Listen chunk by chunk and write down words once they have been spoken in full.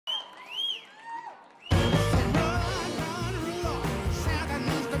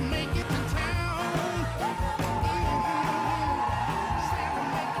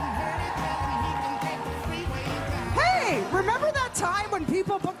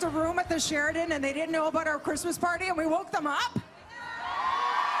booked a room at the Sheraton and they didn't know about our Christmas party and we woke them up?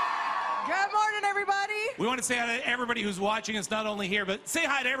 Good morning, everybody. We want to say hi to everybody who's watching us, not only here, but say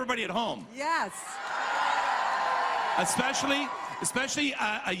hi to everybody at home. Yes. Especially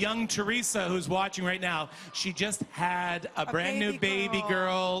a young Teresa who's watching right now. She just had a brand new baby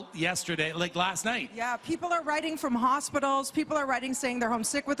girl yesterday, like last night. Yeah, people are writing from hospitals. People are writing saying they're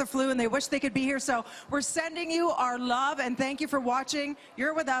homesick with the flu and they wish they could be here. So we're sending you our love and thank you for watching.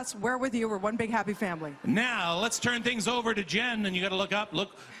 You're with us. We're with you. We're one big happy family. Now, let's turn things over to Jen, and you got to look up.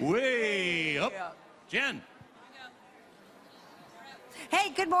 Look way up. Yeah. Jen.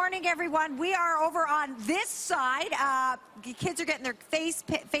 Hey, good morning, everyone. We are over on this side. Kids are getting their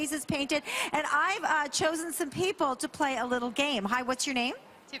faces painted, and I've chosen some people to play a little game. Hi, what's your name?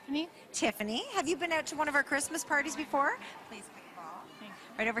 Tiffany. Tiffany. Have you been out to one of our Christmas parties before? Please pick a ball. Thanks.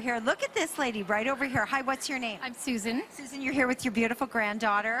 Right over here. Look at this lady right over here. Hi, what's your name? I'm Susan. Susan, you're here with your beautiful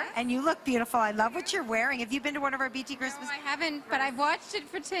granddaughter, and you look beautiful. I love what you're wearing. Have you been to one of our BT Christmas? No, I haven't, but I've watched it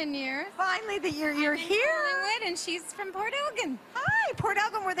for 10 years. Finally, that you're here. Hollywood, and she's from Port Elgin. Hi, Port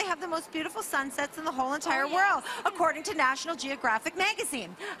Elgin, where they have the most beautiful sunsets in the whole entire yes. world, according to National Geographic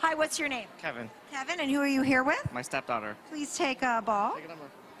magazine. Hi, what's your name? Kevin, Kevin, and who are you here with? my stepdaughter. Please take a ball. Take a number.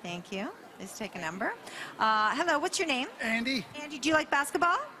 Thank you. Please take a number. Hello, what's your name? Andy. Andy, do you like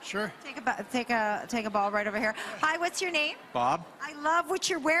basketball? Sure. Take a ball right over here. Hi, what's your name? Bob. I love what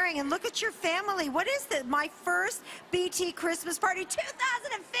you're wearing, and look at your family. What is this? My first BT Christmas party,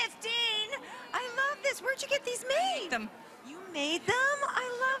 2015. I love this. Where'd you get these made? Them. You made them? I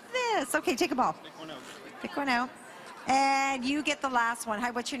love this. Okay, take a ball. Pick one out. Pick one out. And you get the last one.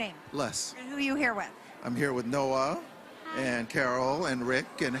 Hi, what's your name? Les. And who are you here with? I'm here with Noah and Carol and Rick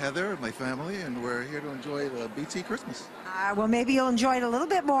and Heather and my family, and we're here to enjoy the BT Christmas. Well, maybe you'll enjoy it a little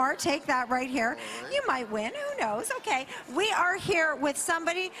bit more. Take that right here. You might win. Who knows? Okay. We are here with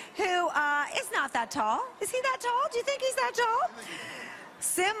somebody who is not that tall. Is he that tall? Do you think he's that tall?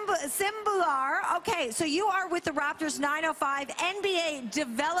 Bhullar. Okay, so you are with the Raptors 905 NBA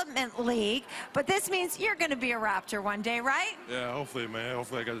Development League, but this means you're going to be a Raptor one day, right? Yeah, hopefully, man.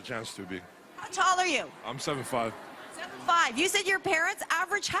 Hopefully I get a chance to be. How tall are you? I'm 7'5". 7'5". You said your parents'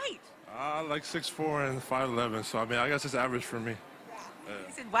 average height. Like 6'4" and 5'11", so I mean, I guess it's average for me.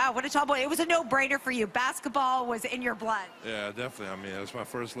 He said, wow, what a tall boy. It was a no-brainer for you. Basketball was in your blood. Yeah, definitely. I mean, it's my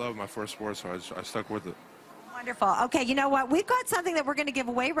first love, my first sport, so I stuck with it. Wonderful. Okay, you know what? We've got something that we're going to give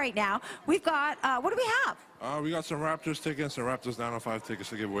away right now. We've got, what do we have? We got some Raptors tickets and Raptors 905 tickets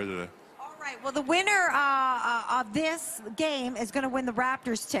to give away today. All right, well, the winner of this game is going to win the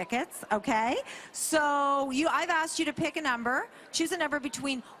Raptors tickets, okay? So I've asked you to pick a number. Choose a number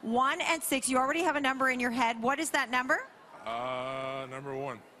between 1 and 6. You already have a number in your head. What is that number? Number 1.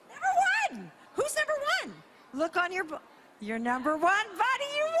 Number 1. Who's number 1? Look on your number 1, buddy.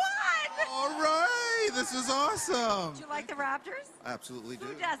 You won. All right, this is awesome. Do you like the Raptors? Absolutely do.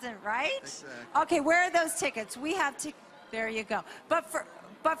 Who doesn't, right? Exactly. Okay, where are those tickets? We have there you go. But for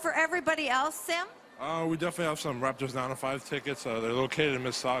everybody else, Sim? We definitely have some Raptors 905 tickets. They're located in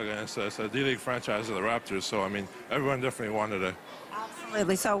Mississauga, and it's a D-League franchise of the Raptors, so I mean, everyone definitely wanted it.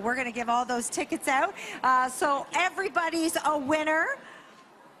 Absolutely. So we're going to give all those tickets out. So everybody's a winner.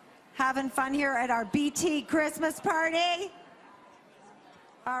 Having fun here at our BT Christmas party.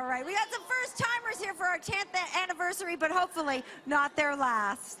 All right, we got some first-timers here for our 10th anniversary, but hopefully not their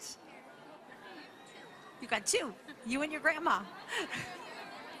last. You got 2, you and your grandma.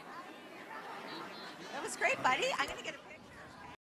 That was great, buddy. I'm going to get a